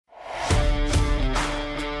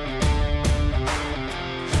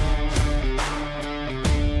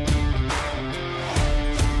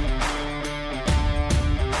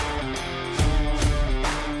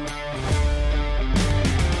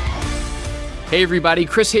Hey everybody,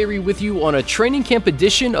 Chris Hayre with you on a training camp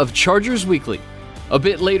edition of Chargers Weekly. A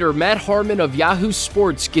bit later, Matt Harmon of Yahoo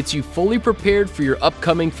Sports gets you fully prepared for your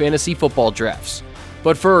upcoming fantasy football drafts.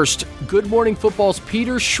 But first, Good Morning Football's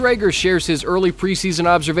Peter Schrager shares his early preseason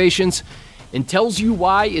observations and tells you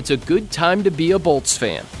why it's a good time to be a Bolts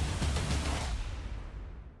fan.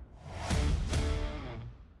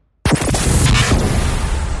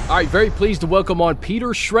 All right, very pleased to welcome on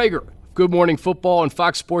Peter Schrager. Good Morning Football on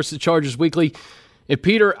Fox Sports, the Chargers Weekly. And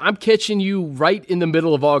Peter, I'm catching you right in the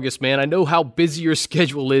middle of August, man. I know how busy your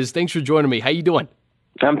schedule is. Thanks for joining me. How you doing?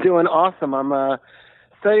 I'm doing awesome. I'm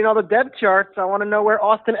studying all the depth charts. I want to know where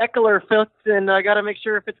Austin Eckler fits, and I got to make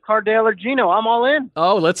sure if it's Cardale or Geno. I'm all in.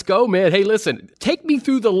 Oh, let's go, man. Hey, listen, take me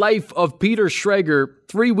through the life of Peter Schrager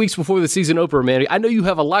 3 weeks before the season opener, man. I know you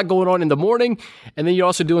have a lot going on in the morning, and then you're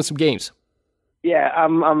also doing some games. Yeah,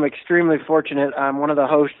 I'm extremely fortunate. I'm one of the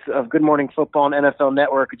hosts of Good Morning Football on NFL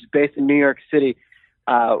Network, which is based in New York City.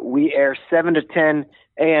 We air 7 to 10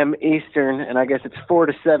 a.m. Eastern, and I guess it's 4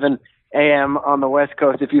 to 7 a.m. on the West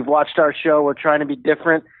Coast. If you've watched our show, we're trying to be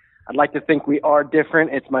different. I'd like to think we are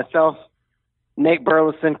different. It's myself, Nate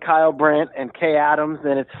Burleson, Kyle Brandt, and Kay Adams,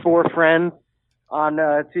 and it's four friends on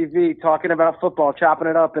TV talking about football, chopping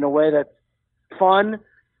it up in a way that's fun,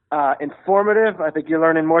 informative. I think you're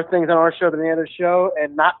learning more things on our show than any other show,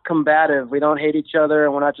 and not combative. We don't hate each other,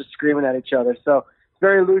 and we're not just screaming at each other. So it's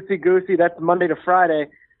very loosey-goosey. That's Monday to Friday.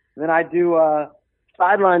 And then I do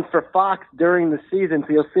sidelines for Fox during the season,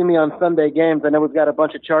 so you'll see me on Sunday games. I know we've got a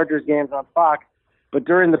bunch of Chargers games on Fox, but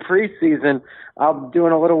during the preseason, I'm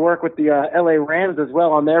doing a little work with the LA Rams as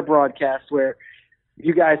well on their broadcast, where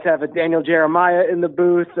you guys have a Daniel Jeremiah in the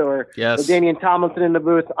booth or yes, Danian Tomlinson in the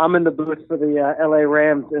booth. I'm in the booth for the LA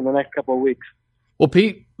Rams in the next couple of weeks. Well,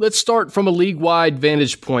 Pete, let's start from a league-wide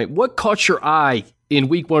vantage point. What caught your eye in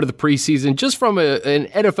week one of the preseason, just from an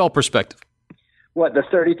NFL perspective? What, the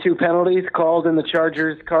 32 penalties called in the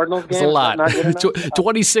Chargers-Cardinals game? It's a lot.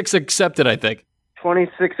 26 accepted, I think.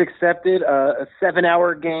 26 accepted, a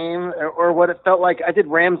 7-hour game, or what it felt like. I did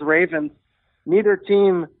Rams-Ravens. Neither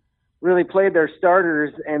team really played their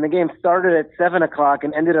starters, and the game started at 7 o'clock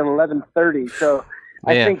and ended at 11:30. So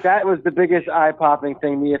I think that was the biggest eye-popping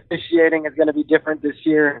thing. The officiating is going to be different this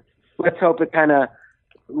year. Let's hope it kind of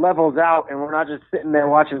levels out and we're not just sitting there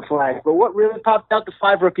watching flags. But what really popped out, the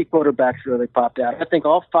 5 rookie quarterbacks really popped out. I think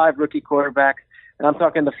all 5 rookie quarterbacks, and I'm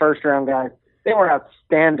talking the first-round guys, they were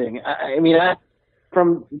outstanding. I mean,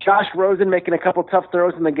 from Josh Rosen making a couple tough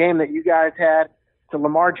throws in the game that you guys had, to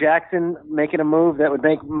Lamar Jackson making a move that would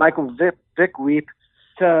make Michael Vick weep,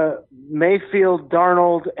 to Mayfield,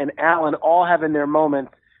 Darnold, and Allen all having their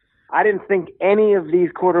moments. I didn't think any of these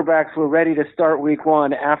quarterbacks were ready to start week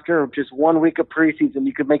one. After just 1 week of preseason,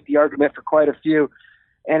 you could make the argument for quite a few.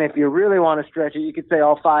 And if you really want to stretch it, you could say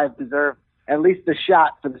all 5 deserve at least a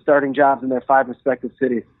shot for the starting jobs in their 5 respective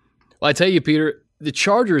cities. Well, I tell you, Peter, the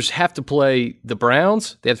Chargers have to play the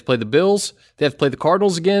Browns, they have to play the Bills, they have to play the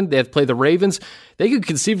Cardinals again, they have to play the Ravens. They could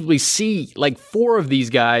conceivably see like 4 of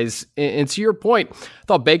these guys. And to your point, I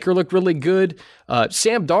thought Baker looked really good.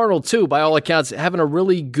 Sam Darnold, too, by all accounts, having a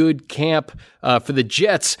really good camp for the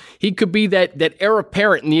Jets. He could be that heir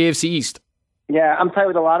apparent in the AFC East. Yeah, I'm tight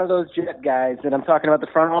with a lot of those Jet guys, and I'm talking about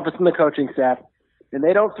the front office and the coaching staff. And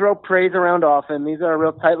they don't throw praise around often. These are a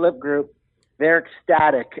real tight-lipped group. They're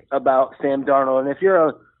ecstatic about Sam Darnold. And if you're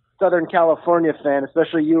a Southern California fan,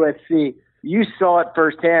 especially USC, you saw it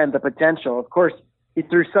firsthand, the potential. Of course, he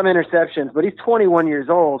threw some interceptions, but he's 21 years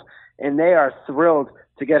old, and they are thrilled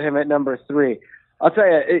to get him at number 3. I'll tell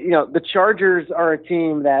you, the Chargers are a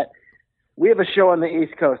team that we have a show on the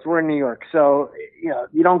East Coast. We're in New York. So,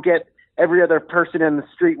 you don't get every other person in the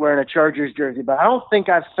street wearing a Chargers jersey. But I don't think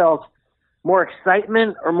I've felt more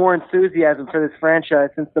excitement or more enthusiasm for this franchise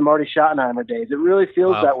since the Marty Schottenheimer days. It really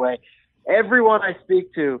feels that way. Everyone I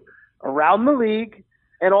speak to around the league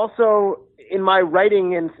and also in my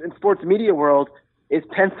writing and sports media world is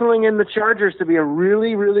penciling in the Chargers to be a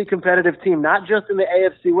really, really competitive team, not just in the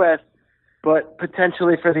AFC West, but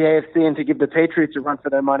potentially for the AFC and to give the Patriots a run for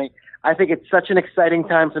their money. I think it's such an exciting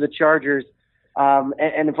time for the Chargers.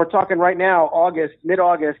 And if we're talking right now,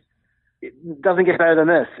 mid-August, it doesn't get better than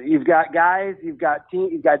this. You've got guys, you've got team,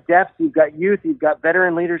 you've got depth, you've got youth, you've got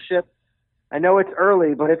veteran leadership. I know it's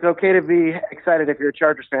early, but it's okay to be excited if you're a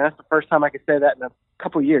Chargers fan. That's the first time I could say that in a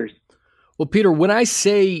couple years. Well, Peter, when I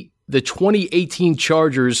say the 2018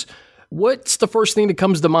 Chargers, what's the first thing that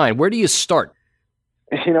comes to mind? Where do you start?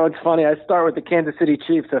 It's funny. I start with the Kansas City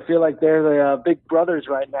Chiefs. I feel like they're the big brothers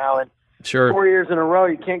right now. And sure, 4 years in a row,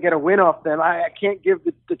 you can't get a win off them. I can't give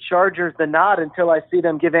the Chargers the nod until I see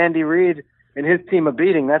them give Andy Reid and his team a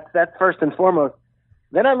beating. That's first and foremost.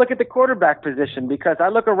 Then I look at the quarterback position because I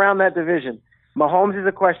look around that division. Mahomes is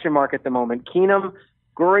a question mark at the moment. Keenum,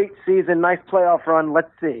 great season, nice playoff run.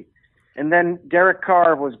 Let's see. And then Derek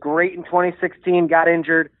Carr was great in 2016, got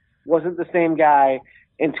injured, wasn't the same guy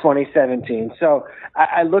in 2017. So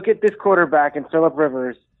I look at this quarterback in Phillip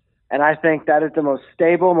Rivers, and I think that is the most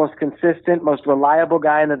stable, most consistent, most reliable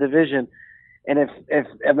guy in the division. And if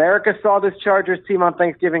America saw this Chargers team on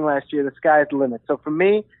Thanksgiving last year, the sky is the limit. So for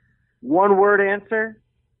me, one-word answer,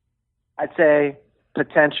 I'd say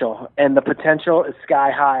potential. And the potential is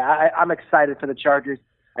sky high. I'm excited for the Chargers.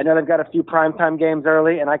 I know they've got a few primetime games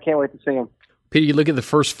early, and I can't wait to see them. Peter, you look at the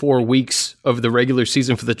first 4 weeks of the regular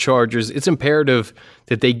season for the Chargers, it's imperative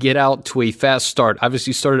that they get out to a fast start.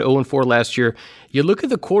 Obviously started 0-4 last year. You look at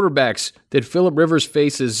the quarterbacks that Phillip Rivers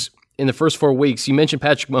faces in the first 4 weeks. You mentioned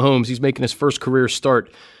Patrick Mahomes. He's making his first career start.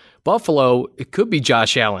 Buffalo, it could be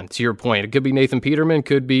Josh Allen, to your point. It could be Nathan Peterman,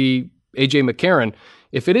 could be A.J. McCarron.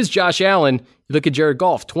 If it is Josh Allen, you look at Jared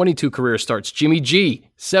Goff, 22 career starts. Jimmy G,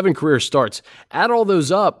 7 career starts. Add all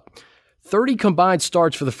those up, 30 combined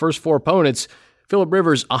starts for the first 4 opponents. Phillip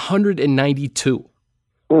Rivers, 192.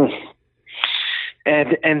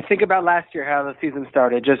 And think about last year, how the season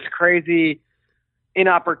started. Just crazy,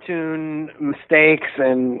 inopportune mistakes,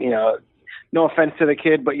 and no offense to the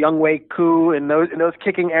kid, but Young Wei Koo and those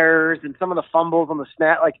kicking errors and some of the fumbles on the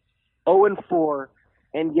snap, like 0-4,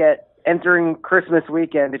 and yet entering Christmas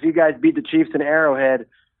weekend, if you guys beat the Chiefs in Arrowhead,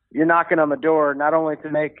 you're knocking on the door not only to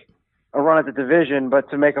make a run at the division, but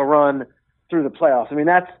to make a run through the playoffs. I mean,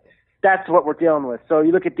 that's what we're dealing with. So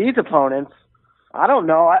you look at these opponents, I don't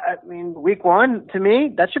know. I mean, week 1, to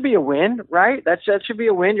me, that should be a win, right? That should be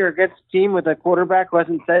a win. You're against a team with a quarterback who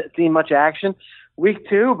hasn't seen much action. Week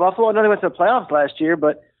 2, Buffalo, I know they went to the playoffs last year,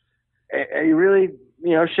 but are you really,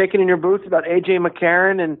 shaking in your boots about A.J.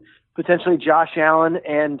 McCarron and potentially Josh Allen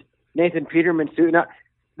and Nathan Peterman too? Now,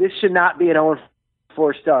 this should not be an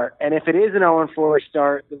 0-4 start. And if it is an 0-4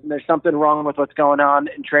 start, then there's something wrong with what's going on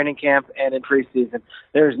in training camp and in preseason.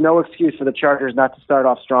 There's no excuse for the Chargers not to start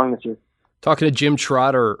off strong this year. Talking to Jim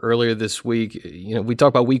Trotter earlier this week, we talked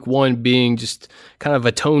about week 1 being just kind of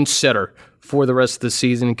a tone setter for the rest of the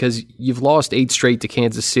season because you've lost 8 straight to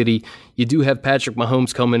Kansas City. You do have Patrick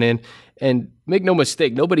Mahomes coming in. And make no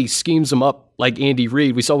mistake, nobody schemes him up like Andy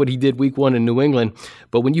Reid. We saw what he did week 1 in New England.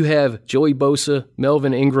 But when you have Joey Bosa,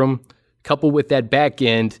 Melvin Ingram, coupled with that back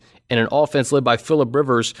end and an offense led by Phillip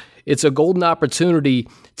Rivers, it's a golden opportunity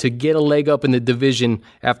to get a leg up in the division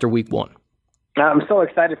after week 1. I'm so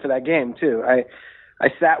excited for that game, too. I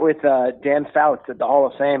sat with Dan Fouts at the Hall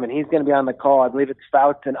of Fame, and he's going to be on the call. I believe it's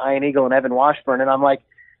Fouts and Ian Eagle and Evan Washburn. And I'm like,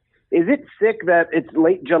 is it sick that it's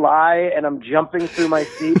late July and I'm jumping through my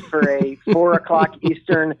seat for a 4 o'clock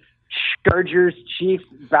Eastern Chargers-Chiefs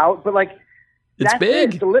bout? But, it's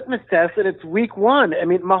big. It's the litmus test, and it's week 1. I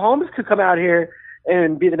mean, Mahomes could come out here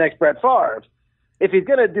and be the next Brett Favre. If he's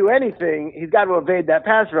going to do anything, he's got to evade that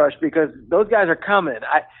pass rush because those guys are coming.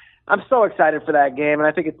 I'm so excited for that game, and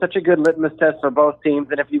I think it's such a good litmus test for both teams.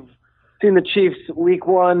 And if you've seen the Chiefs week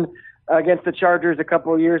 1 against the Chargers a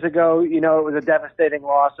couple of years ago, it was a devastating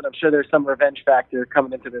loss, and I'm sure there's some revenge factor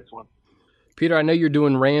coming into this one. Peter, I know you're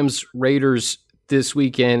doing Rams-Raiders this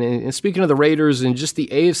weekend, and speaking of the Raiders and just the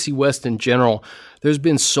AFC West in general, there's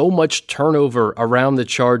been so much turnover around the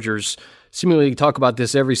Chargers. Seemingly, you talk about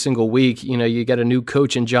this every single week. You got a new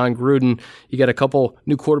coach in John Gruden. You got a couple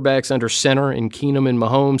new quarterbacks under center in Keenum and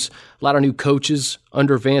Mahomes. A lot of new coaches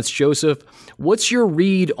under Vance Joseph. What's your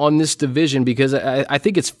read on this division? Because I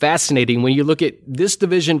think it's fascinating when you look at this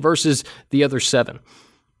division versus the other 7.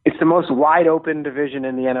 It's the most wide open division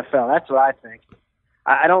in the NFL. That's what I think.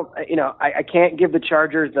 I can't give the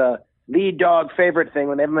Chargers the lead dog favorite thing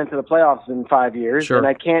when they haven't been to the playoffs in 5 years. Sure. And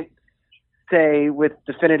I can't say with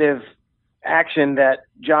definitive action that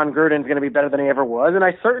John Gruden's going to be better than he ever was. And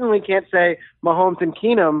I certainly can't say Mahomes and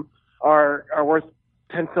Keenum are worth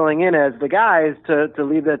penciling in as the guys to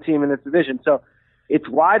lead the team in this division. So it's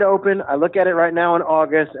wide open. I look at it right now in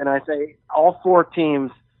August, and I say all 4 teams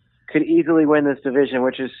could easily win this division,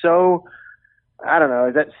 which is so, I don't know,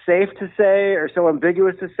 is that safe to say or so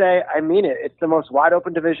ambiguous to say? I mean it. It's the most wide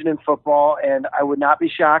open division in football, and I would not be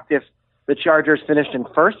shocked if the Chargers finished in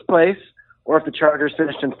first place or if the Chargers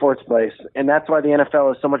finished in 4th place. And that's why the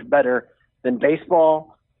NFL is so much better than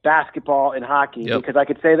baseball, basketball, and hockey, because I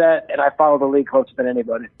could say that, and I follow the league closer than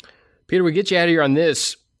anybody. Peter, we get you out of here on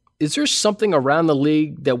this. Is there something around the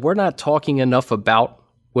league that we're not talking enough about,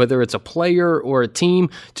 whether it's a player or a team,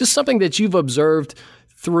 just something that you've observed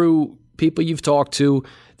through people you've talked to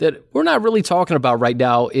that we're not really talking about right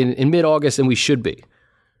now in mid-August, and we should be?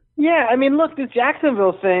 Yeah, I mean, look, this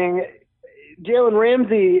Jacksonville thing, Jalen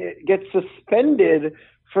Ramsey gets suspended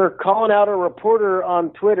for calling out a reporter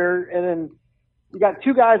on Twitter, and then you got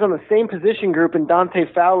two guys on the same position group in Dante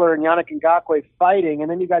Fowler and Yannick Ngakoue fighting,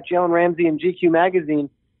 and then you got Jalen Ramsey and GQ Magazine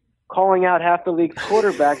calling out half the league's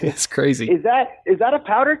quarterbacks. It's crazy. Is that a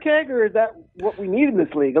powder keg, or is that what we need in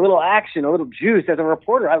this league? A little action, a little juice. As a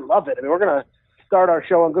reporter, I love it. I mean, we're going to start our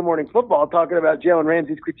show on Good Morning Football talking about Jalen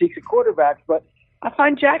Ramsey's critiques of quarterbacks, but I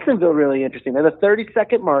find Jacksonville really interesting. They're the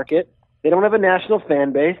 32nd market. They don't have a national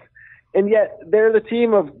fan base, and yet they're the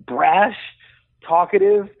team of brash,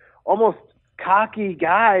 talkative, almost cocky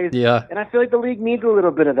guys. Yeah. And I feel like the league needs a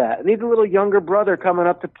little bit of that. It needs a little younger brother coming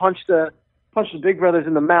up to punch the big brothers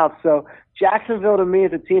in the mouth. So Jacksonville to me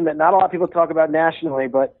is a team that not a lot of people talk about nationally,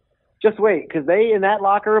 but just wait, because they in that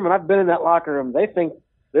locker room, and I've been in that locker room, they think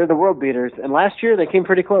they're the world beaters. And last year they came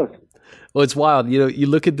pretty close. Well, it's wild. You know, you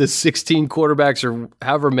look at the 16 quarterbacks or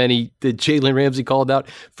however many that Jalen Ramsey called out.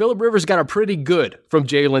 Phillip Rivers got a pretty good from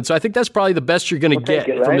Jalen. So I think that's probably the best you're going to get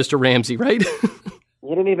from Mr. Ramsey, right? You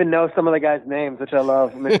didn't even know some of the guys' names, which I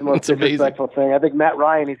love. It's the most disrespectful thing. I think Matt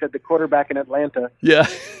Ryan, he said the quarterback in Atlanta. Yeah.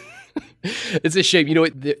 It's a shame. You know,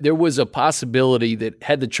 there was a possibility that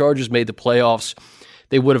had the Chargers made the playoffs,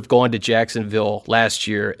 they would have gone to Jacksonville last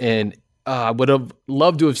year. And I would have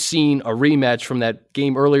loved to have seen a rematch from that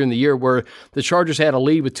game earlier in the year where the Chargers had a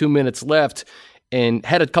lead with 2 minutes left and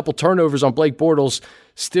had a couple turnovers on Blake Bortles,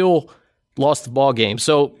 still lost the ball game.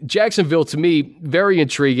 So Jacksonville, to me, very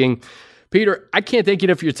intriguing. Peter, I can't thank you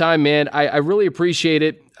enough for your time, man. I really appreciate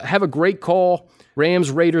it. Have a great call.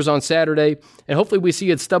 Rams, Raiders on Saturday, and hopefully we see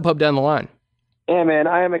you at StubHub down the line. Yeah, man,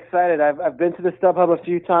 I am excited. I've been to the StubHub a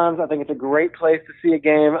few times. I think it's a great place to see a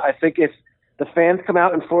game. I think if the fans come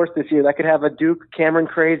out in force this year, that could have a Duke Cameron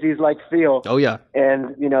Crazies-like feel. Oh, yeah.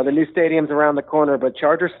 And, you know, the new stadium's around the corner, but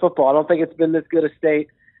Chargers football, I don't think it's been this good a state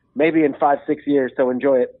maybe in 5-6 years, so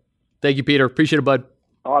enjoy it. Thank you, Peter. Appreciate it, bud.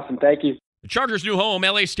 Awesome. Thank you. The Chargers' new home,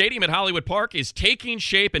 LA Stadium at Hollywood Park, is taking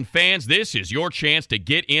shape, and fans, this is your chance to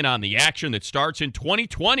get in on the action that starts in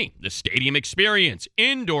 2020. The stadium experience,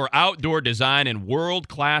 indoor-outdoor design, and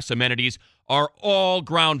world-class amenities are all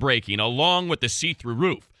groundbreaking, along with the see-through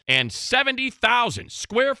roof and 70,000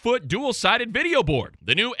 square foot dual-sided video board.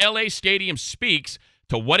 The new LA Stadium speaks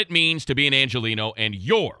to what it means to be an Angelino, and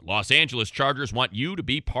your Los Angeles Chargers want you to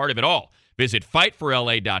be part of it all. Visit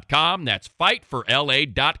fightforla.com. That's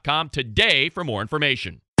fightforla.com today for more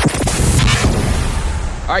information.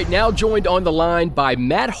 All right, now joined on the line by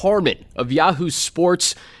Matt Harmon of Yahoo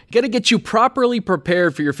Sports. Got to get you properly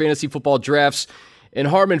prepared for your fantasy football drafts. And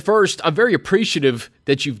Harmon, first, I'm very appreciative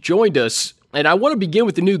that you've joined us. And I want to begin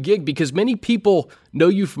with the new gig because many people know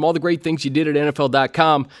you from all the great things you did at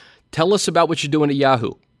NFL.com. Tell us about what you're doing at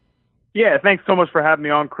Yahoo. Yeah, thanks so much for having me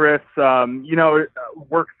on, Chris.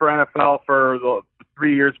 Worked for NFL for the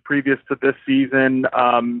 3 years previous to this season.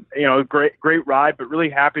 Great ride, but really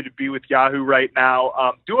happy to be with Yahoo right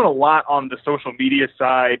now. Doing a lot on the social media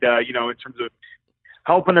side, in terms of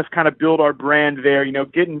helping us kind of build our brand there,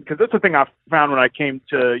 because that's the thing I found when I came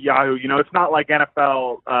to Yahoo. It's not like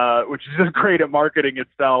NFL, which is just great at marketing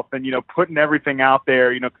itself and, putting everything out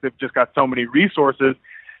there, because they've just got so many resources.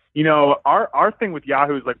 Our thing with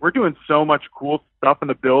Yahoo is like we're doing so much cool stuff in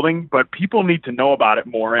the building, but people need to know about it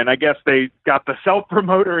more. And I guess they got the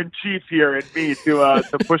self-promoter in chief here in me to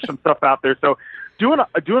push some stuff out there. So doing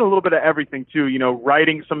a little bit of everything too.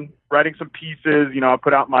 Writing some pieces. I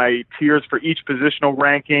put out my tiers for each positional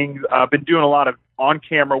rankings. I've been doing a lot of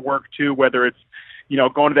on-camera work too, whether it's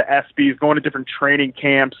going to the ESPYs, going to different training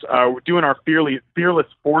camps. We're doing our fearless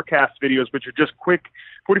forecast videos, which are just quick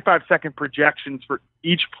 45-second projections for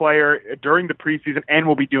each player during the preseason, and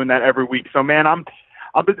we'll be doing that every week. So, man, I'm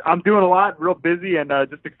doing a lot, real busy, and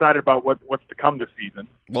just excited about what's to come this season.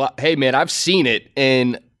 Well, hey, man, I've seen it,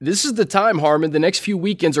 and this is the time, Harmon. The next few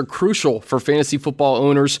weekends are crucial for fantasy football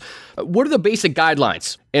owners. What are the basic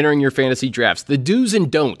guidelines entering your fantasy drafts, the do's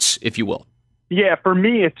and don'ts, if you will? Yeah, for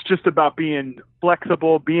me, it's just about being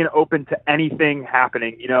flexible, being open to anything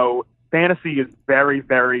happening. Fantasy is very,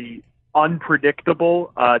 very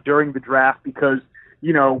unpredictable during the draft because,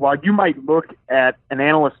 while you might look at an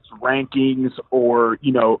analyst's rankings or,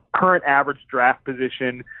 current average draft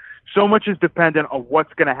position, so much is dependent on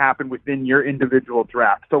what's going to happen within your individual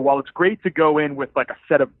draft. So while it's great to go in with like a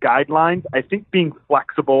set of guidelines, I think being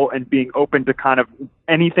flexible and being open to kind of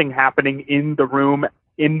anything happening in the room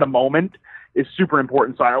in the moment is super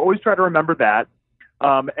important. So I always try to remember that.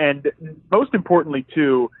 And most importantly,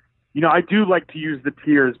 too, I do like to use the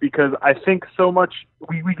tiers because I think so much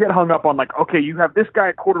we get hung up on like, okay, you have this guy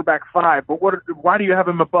at quarterback 5, but why do you have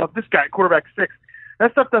him above this guy at quarterback 6?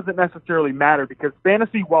 that stuff doesn't necessarily matter because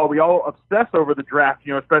fantasy, while we all obsess over the draft,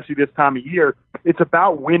 especially this time of year, it's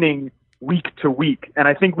about winning week to week. And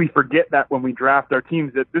I think we forget that when we draft our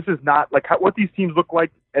teams, that this is not like what these teams look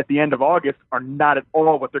like at the end of August are not at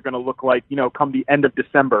all what they're going to look like, come the end of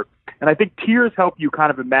December. And I think tiers help you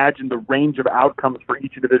kind of imagine the range of outcomes for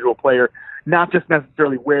each individual player, not just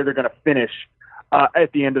necessarily where they're going to finish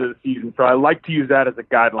at the end of the season. So I like to use that as a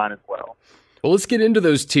guideline as well. Well, let's get into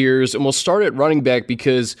those tiers, and we'll start at running back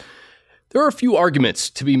because there are a few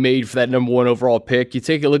arguments to be made for that number one overall pick. You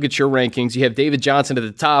take a look at your rankings. You have David Johnson at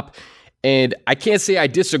the top, and I can't say I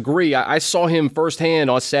disagree. I saw him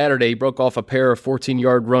firsthand on Saturday. He broke off a pair of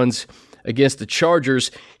 14-yard runs against the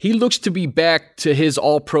Chargers. He looks to be back to his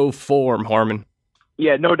all-pro form, Harmon.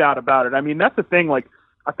 Yeah, no doubt about it. I mean, that's the thing. Like,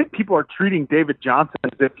 I think people are treating David Johnson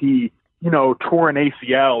as if he tore an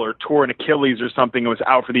ACL or tore an Achilles or something and was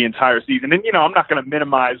out for the entire season. And, I'm not going to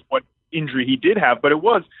minimize what injury he did have, but it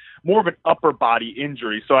was more of an upper body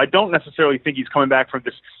injury. So I don't necessarily think he's coming back from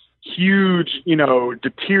this huge,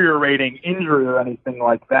 deteriorating injury or anything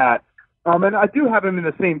like that. And I do have him in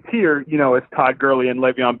the same tier, as Todd Gurley and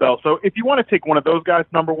Le'Veon Bell. So if you want to take one of those guys,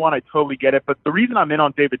 number one, I totally get it. But the reason I'm in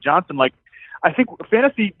on David Johnson, I think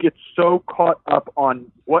fantasy gets so caught up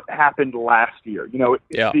on what happened last year.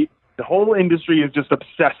 The whole industry is just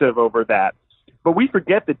obsessive over that. But we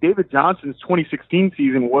forget that David Johnson's 2016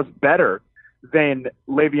 season was better than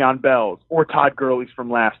Le'Veon Bell's or Todd Gurley's from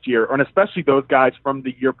last year, and especially those guys from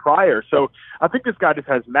the year prior. So I think this guy just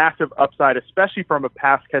has massive upside, especially from a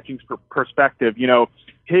pass-catching perspective.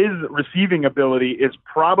 His receiving ability is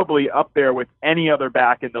probably up there with any other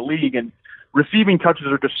back in the league, and receiving touches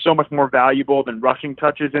are just so much more valuable than rushing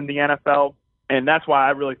touches in the NFL. And that's why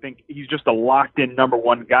I really think he's just a locked-in number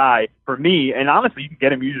one guy for me. And honestly, you can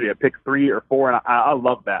get him usually at pick 3 or 4, and I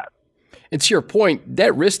love that. And to your point,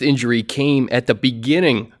 that wrist injury came at the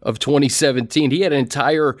beginning of 2017. He had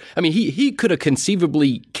he could have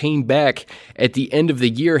conceivably came back at the end of the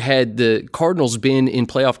year had the Cardinals been in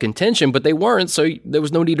playoff contention, but they weren't, so there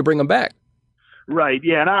was no need to bring him back. Right,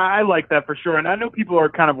 yeah, and I like that for sure. And I know people are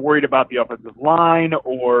kind of worried about the offensive line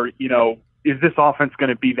or, is this offense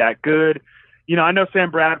going to be that good? I know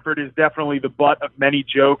Sam Bradford is definitely the butt of many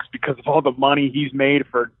jokes because of all the money he's made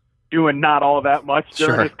for doing not all that much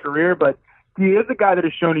during his career, but he is a guy that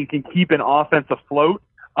has shown he can keep an offense afloat.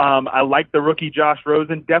 I like the rookie Josh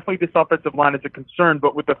Rosen. Definitely this offensive line is a concern,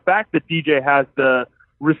 but with the fact that DJ has the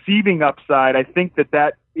receiving upside, I think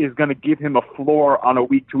that is going to give him a floor on a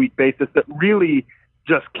week-to-week basis that really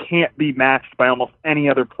just can't be matched by almost any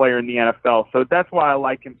other player in the NFL. So that's why I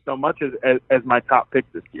like him so much as my top pick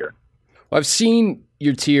this year. Well, I've seen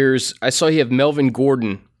your tiers. I saw you have Melvin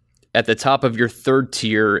Gordon at the top of your third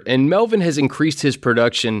tier, and Melvin has increased his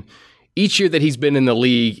production each year that he's been in the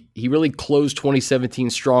league. He really closed 2017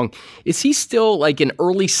 strong. Is he still like an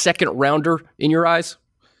early second rounder in your eyes?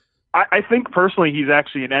 I think personally he's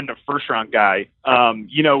actually an end of first round guy.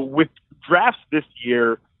 With drafts this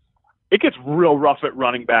year, it gets real rough at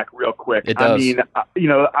running back real quick. It does.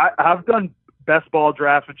 I've done best ball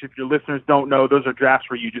drafts, which if your listeners don't know, those are drafts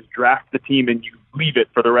where you just draft the team and you leave it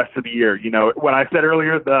for the rest of the year. When I said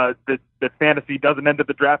earlier the fantasy doesn't end at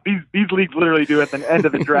the draft, these leagues literally do at the end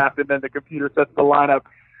of the draft, and then the computer sets the lineup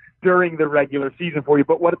during the regular season for you.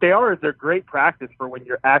 But what they are is they're great practice for when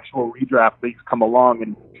your actual redraft leagues come along.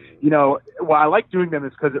 And, why I like doing them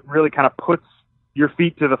is because it really kind of puts your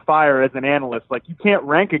feet to the fire as an analyst. Like, you can't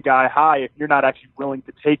rank a guy high if you're not actually willing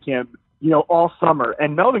to take him all summer.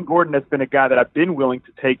 And Melvin Gordon has been a guy that I've been willing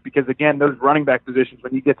to take because, again, those running back positions,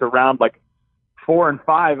 when you get to round 4 and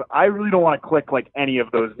 5, I really don't want to click any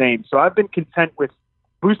of those names. So I've been content with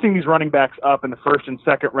boosting these running backs up in the first and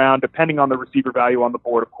second round, depending on the receiver value on the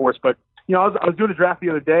board, of course. But, I was doing a draft the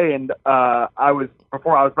other day, and I was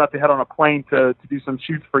about to head on a plane to do some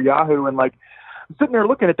shoots for Yahoo, and I'm sitting there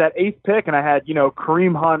looking at that 8th pick, and I had,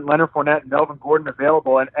 Kareem Hunt, Leonard Fournette, and Melvin Gordon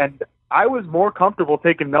available, and I was more comfortable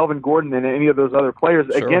taking Melvin Gordon than any of those other players,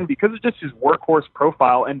 again, because it's just his workhorse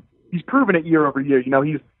profile, and he's proven it year over year.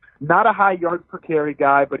 He's not a high yards per carry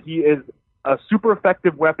guy, but he is a super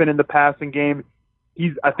effective weapon in the passing game.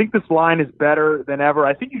 I think this line is better than ever.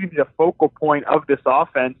 I think he's going to be the focal point of this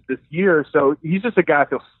offense this year, so he's just a guy I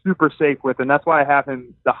feel super safe with, and that's why I have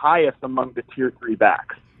him the highest among the tier 3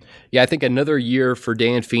 backs. Yeah, I think another year for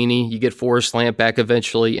Dan Feeney. You get Forrest Lamp back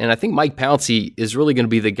eventually, and I think Mike Pouncey is really going to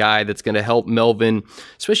be the guy that's going to help Melvin,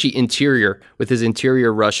 especially interior, with his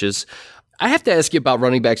interior rushes. I have to ask you about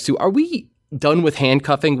running backs too. Are we done with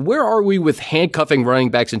handcuffing? Where are we with handcuffing running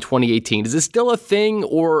backs in 2018? Is this still a thing,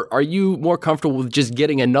 or are you more comfortable with just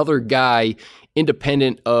getting another guy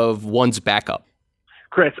independent of one's backup?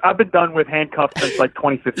 Chris, I've been done with handcuffs since like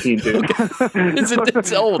 2015, dude.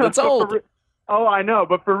 It's old. It's old. Oh, I know.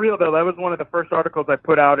 But for real, though, that was one of the first articles I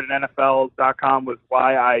put out at NFL.com was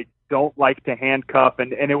why I don't like to handcuff.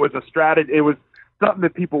 And it was a strategy. It was something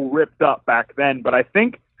that people ripped up back then. But I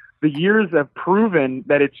think the years have proven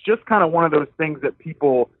that it's just kind of one of those things that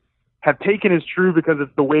people have taken as true because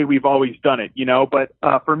it's the way we've always done it, you know. But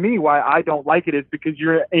for me, why I don't like it is because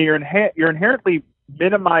you're inherently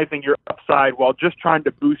minimizing your upside while just trying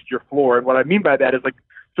to boost your floor. And what I mean by that is, like,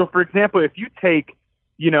 so for example, if you take,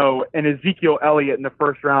 you know, an Ezekiel Elliott in the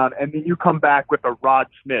first round and then you come back with a Rod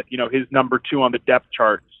Smith, you know, his number 2 on the depth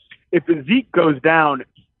chart, if Zeke goes down,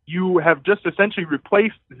 you have just essentially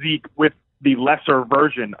replaced Zeke with the lesser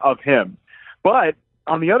version of him. But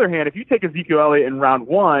on the other hand, if you take Ezekiel Elliott in round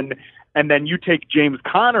 1 and then you take James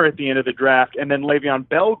Conner at the end of the draft and then Le'Veon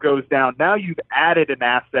Bell goes down, now you've added an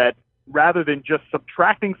asset rather than just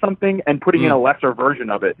subtracting something and putting in a lesser version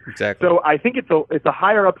of it. Exactly. So I think it's a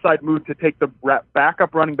higher upside move to take the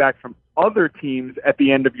backup running backs from other teams at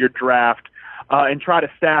the end of your draft and try to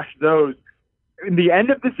stash those. In the end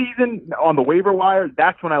of the season, on the waiver wire,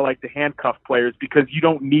 that's when I like to handcuff players because you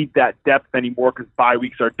don't need that depth anymore because bye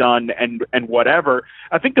weeks are done and whatever.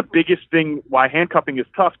 I think the biggest thing why handcuffing is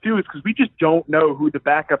tough, too, is because we just don't know who the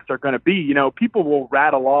backups are going to be. You know, people will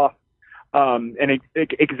rattle off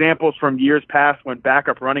examples from years past when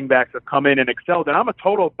backup running backs have come in and excelled. And I'm a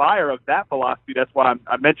total buyer of that philosophy. That's why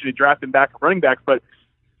I'm mentioning drafting backup running backs. But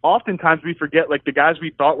oftentimes we forget, like, the guys we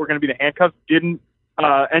thought were going to be the handcuffs didn't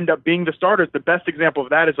end up being the starters. The best example of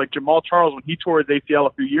that is like Jamal Charles when he tore his ACL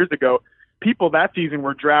a few years ago. People that season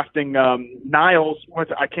were drafting Niles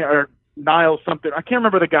something. I can't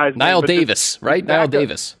remember the guy's name. Niall Davis, right? Niall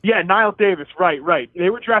Davis. Yeah, Niall Davis. Right. They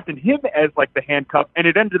were drafting him as like the handcuff, and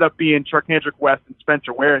it ended up being Charkandrick West and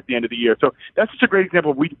Spencer Ware at the end of the year. So that's just a great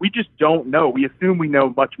example. We just don't know. We assume we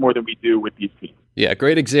know much more than we do with these teams. Yeah, a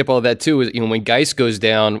great example of that, too, is, you know, when Geis goes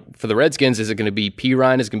down for the Redskins, is it going to be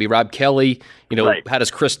Pirine? Is it going to be Rob Kelly? You know, right. How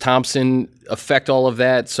does Chris Thompson affect all of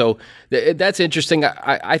that? So that's interesting.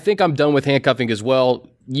 I think I'm done with handcuffing as well.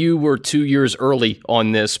 You were 2 years early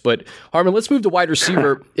on this, but Harmon, let's move to wide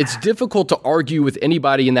receiver. It's difficult to argue with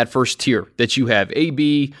anybody in that first tier that you have.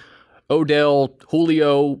 AB, Odell,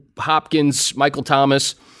 Julio, Hopkins, Michael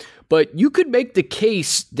Thomas. But you could make the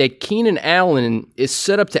case that Keenan Allen is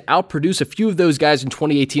set up to outproduce a few of those guys in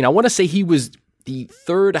 2018. I want to say he was the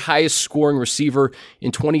 3rd highest scoring receiver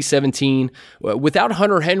in 2017. Without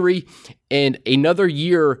Hunter Henry and another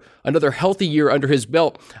healthy year under his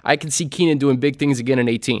belt, I can see Keenan doing big things again in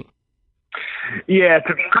 18. Yeah,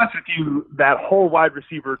 to be honest with you, that whole wide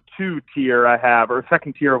receiver 2 tier I have, or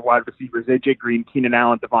second tier of wide receivers, AJ Green, Keenan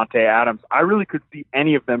Allen, Devontae Adams, I really could see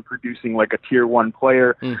any of them producing like a tier 1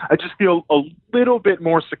 player. I just feel a little bit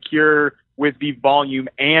more secure with the volume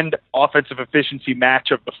and offensive efficiency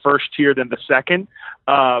match of the first tier than the second.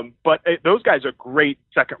 But those guys are great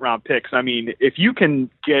second-round picks. I mean, if you can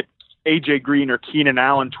get AJ Green or Keenan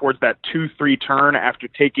Allen towards that 2-3 turn after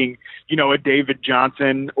taking, you know, a David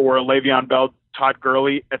Johnson or a Le'Veon Bell, Todd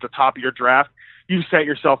Gurley at the top of your draft, you set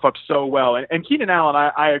yourself up so well. And Keenan Allen,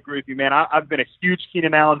 I agree with you, man. I've been a huge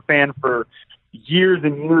Keenan Allen fan for years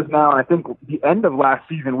and years now. And I think the end of last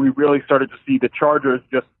season, we really started to see the Chargers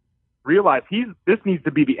just realize this needs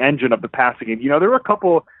to be the engine of the passing game. You know, there were a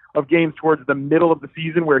couple of games towards the middle of the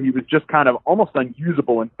season where he was just kind of almost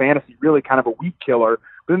unusable in fantasy, really kind of a weak killer.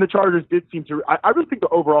 But then the Chargers did seem to, I really think that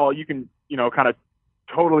overall you can, you know, kind of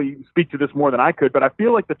totally speak to this more than I could, but I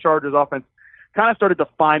feel like the Chargers offense kind of started to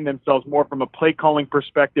find themselves more from a play calling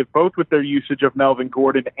perspective, both with their usage of Melvin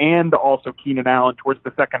Gordon and also Keenan Allen towards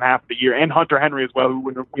the second half of the year, and Hunter Henry as well, who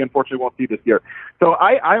we unfortunately won't see this year. So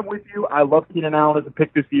I'm with you. I love Keenan Allen as a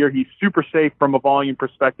pick this year. He's super safe from a volume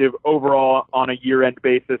perspective overall on a year-end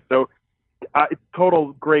basis. So it's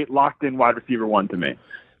total great locked-in wide receiver 1 to me.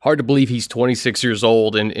 Hard to believe he's 26 years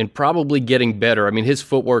old and probably getting better. I mean, his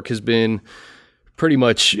footwork has been pretty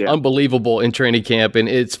much unbelievable in training camp, and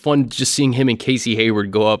it's fun just seeing him and Casey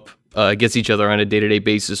Hayward go up against each other on a day-to-day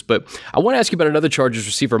basis. But I want to ask you about another Chargers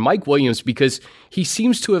receiver, Mike Williams, because he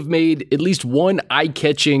seems to have made at least one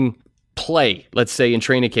eye-catching play, let's say, in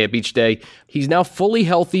training camp each day. He's now fully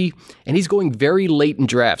healthy, and he's going very late in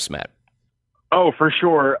drafts, Matt. Oh, for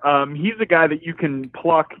sure. He's a guy that you can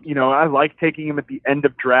pluck. You know, I like taking him at the end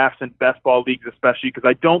of drafts and best ball leagues, especially because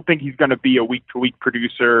I don't think he's going to be a week-to-week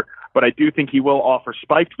producer, but I do think he will offer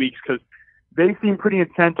spiked weeks because they seem pretty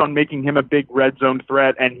intent on making him a big red zone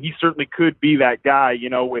threat, and he certainly could be that guy, you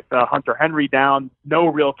know, with Hunter Henry down, no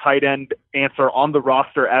real tight end answer on the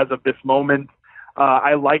roster as of this moment.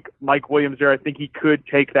 I like Mike Williams there. I think he could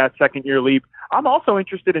take that second-year leap. I'm also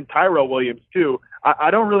interested in Tyrell Williams, too.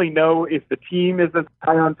 I don't really know if the team is as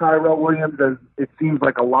high on Tyrell Williams as it seems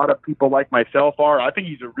like a lot of people like myself are. I think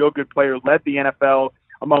he's a real good player, led the NFL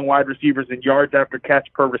among wide receivers in yards after catch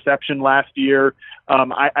per reception last year.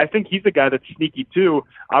 I think he's a guy that's sneaky, too.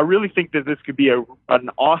 I really think that this could be an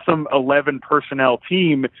awesome 11 personnel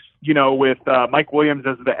team, with Mike Williams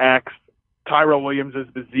as the X, Tyrell Williams as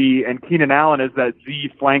the Z, and Keenan Allen as that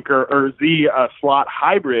Z flanker or Z slot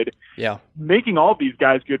hybrid. Yeah, making all these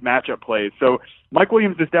guys good matchup plays. So Mike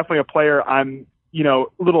Williams is definitely a player I'm, he's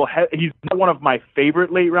not one of my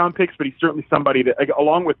favorite late round picks, but he's certainly somebody that,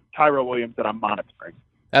 along with Tyrell Williams, that I'm monitoring.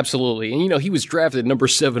 Absolutely. And, he was drafted number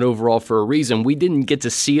 7 overall for a reason. We didn't get to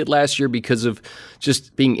see it last year because of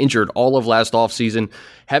just being injured all of last offseason.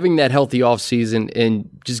 Having that healthy offseason and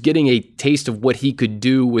just getting a taste of what he could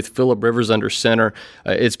do with Phillip Rivers under center,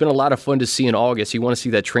 it's been a lot of fun to see in August. You want to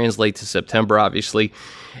see that translate to September, obviously.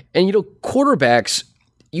 And, quarterbacks,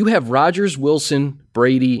 you have Rodgers, Wilson,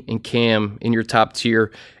 Brady, and Cam in your top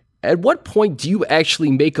tier. At what point do you actually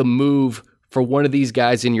make a move for one of these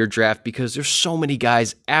guys in your draft, because there's so many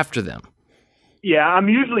guys after them? Yeah, I'm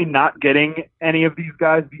usually not getting any of these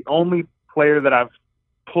guys. The only player that I've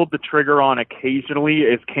pulled the trigger on occasionally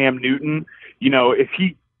is Cam Newton.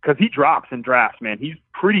 Because he drops in drafts, man. He's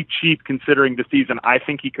pretty cheap considering the season I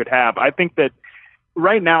think he could have. I think that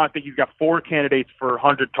right now, I think he's got 4 candidates for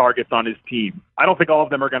 100 targets on his team. I don't think all of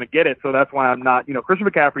them are going to get it, so that's why I'm not, Christian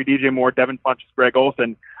McCaffrey, DJ Moore, Devin Funchess, Greg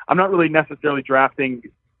Olsen. I'm not really necessarily drafting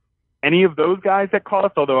any of those guys at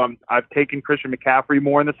cost, although I've taken Christian McCaffrey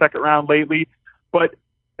more in the second round lately, but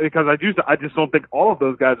because I just don't think all of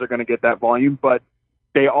those guys are going to get that volume, but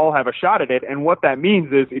they all have a shot at it. And what that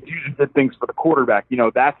means is it's usually good things for the quarterback.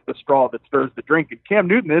 That's the straw that stirs the drink. And Cam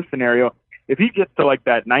Newton, in this scenario, if he gets to like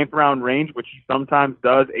that 9th round range, which he sometimes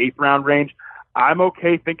does, 8th round range, I'm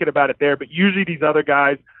okay thinking about it there. But usually these other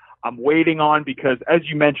guys I'm waiting on because, as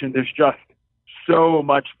you mentioned, there's just so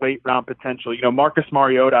much late round potential. Marcus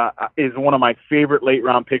Mariota is one of my favorite late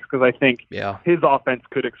round picks because I think his offense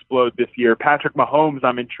could explode this year. Patrick Mahomes,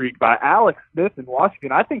 I'm intrigued by. Alex Smith in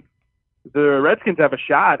Washington. I think the Redskins have a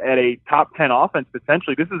shot at a top 10 offense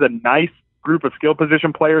potentially. This is a nice group of skill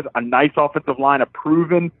position players, a nice offensive line, a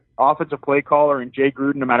proven offensive play caller in Jay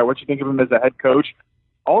Gruden, no matter what you think of him as a head coach.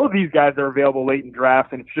 All of these guys are available late in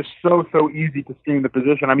drafts, and it's just so easy to stream the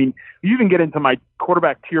position. I mean, you even get into my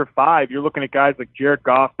quarterback tier 5, you're looking at guys like Jared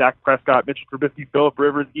Goff, Dak Prescott, Mitchell Trubisky, Phillip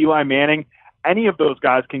Rivers, Eli Manning. Any of those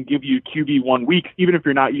guys can give you QB 1 week, even if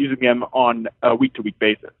you're not using them on a week-to-week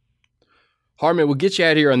basis. Harmon, we'll get you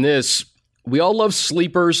out here on this. We all love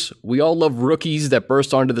sleepers. We all love rookies that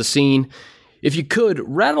burst onto the scene. If you could,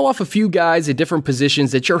 rattle off a few guys at different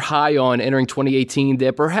positions that you're high on entering 2018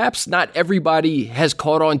 that perhaps not everybody has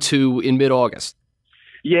caught on to in mid-August.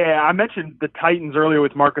 Yeah, I mentioned the Titans earlier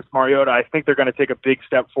with Marcus Mariota. I think they're going to take a big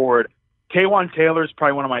step forward. Taywan Taylor is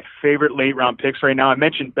probably one of my favorite late-round picks right now. I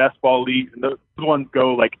mentioned best ball leagues, and those ones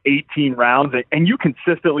go like 18 rounds, and you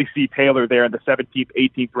consistently see Taylor there in the 17th,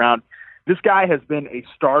 18th round. This guy has been a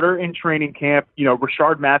starter in training camp.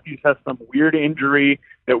 Rashard Matthews has some weird injury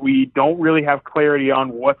that we don't really have clarity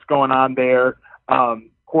on what's going on there.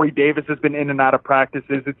 Corey Davis has been in and out of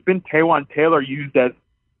practices. It's been Taywan Taylor used as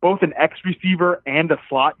both an X receiver and a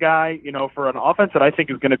slot guy, for an offense that I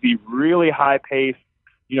think is going to be really high paced,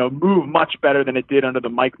 move much better than it did under the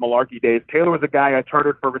Mike Mularkey days. Taylor was a guy I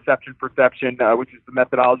charted for reception perception, which is the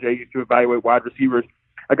methodology I use to evaluate wide receivers.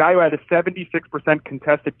 A guy who had a 76%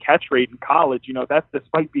 contested catch rate in college, that's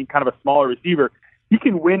despite being kind of a smaller receiver. He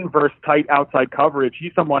can win versus tight outside coverage.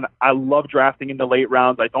 He's someone I love drafting in the late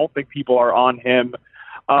rounds. I don't think people are on him.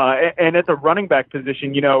 And at the running back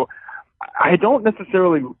position, I don't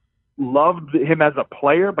necessarily love him as a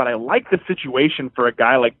player, but I like the situation for a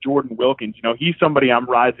guy like Jordan Wilkins. He's somebody I'm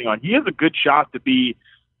rising on. He has a good shot to be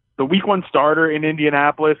the week 1 starter in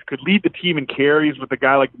Indianapolis, could lead the team in carries with a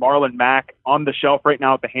guy like Marlon Mack on the shelf right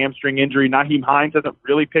now with the hamstring injury. Naheem Hines hasn't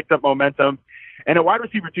really picked up momentum. And at wide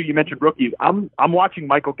receiver, too, you mentioned rookies. I'm watching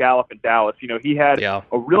Michael Gallup in Dallas. He had a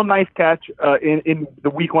real nice catch in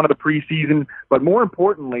the week 1 of the preseason, but more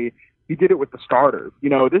importantly, he did it with the starters.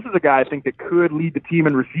 This is a guy I think that could lead the team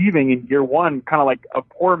in receiving in year 1, kind of like a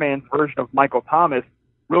poor man's version of Michael Thomas.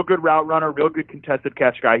 Real good route runner, real good contested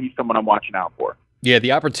catch guy. He's someone I'm watching out for. Yeah,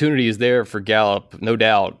 the opportunity is there for Gallup, no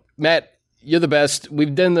doubt. Matt, you're the best.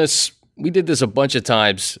 We've done this. We did this a bunch of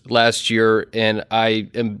times last year, and I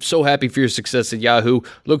am so happy for your success at Yahoo.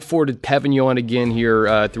 Look forward to having you on again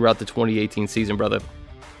here throughout the 2018 season, brother.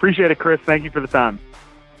 Appreciate it, Chris. Thank you for the time.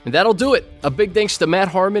 And that'll do it. A big thanks to Matt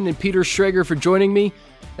Harmon and Peter Schrager for joining me.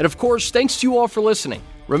 And of course, thanks to you all for listening.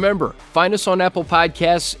 Remember, find us on Apple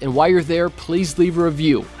Podcasts, and while you're there, please leave a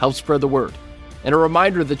review. Help spread the word. And a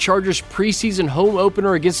reminder, the Chargers' preseason home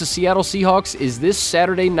opener against the Seattle Seahawks is this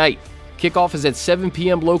Saturday night. Kickoff is at 7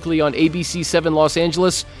 p.m. locally on ABC 7 Los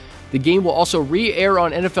Angeles. The game will also re-air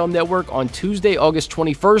on NFL Network on Tuesday, August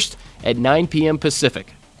 21st at 9 p.m.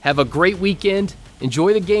 Pacific. Have a great weekend,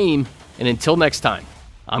 enjoy the game, and until next time,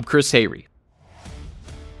 I'm Chris Hayre.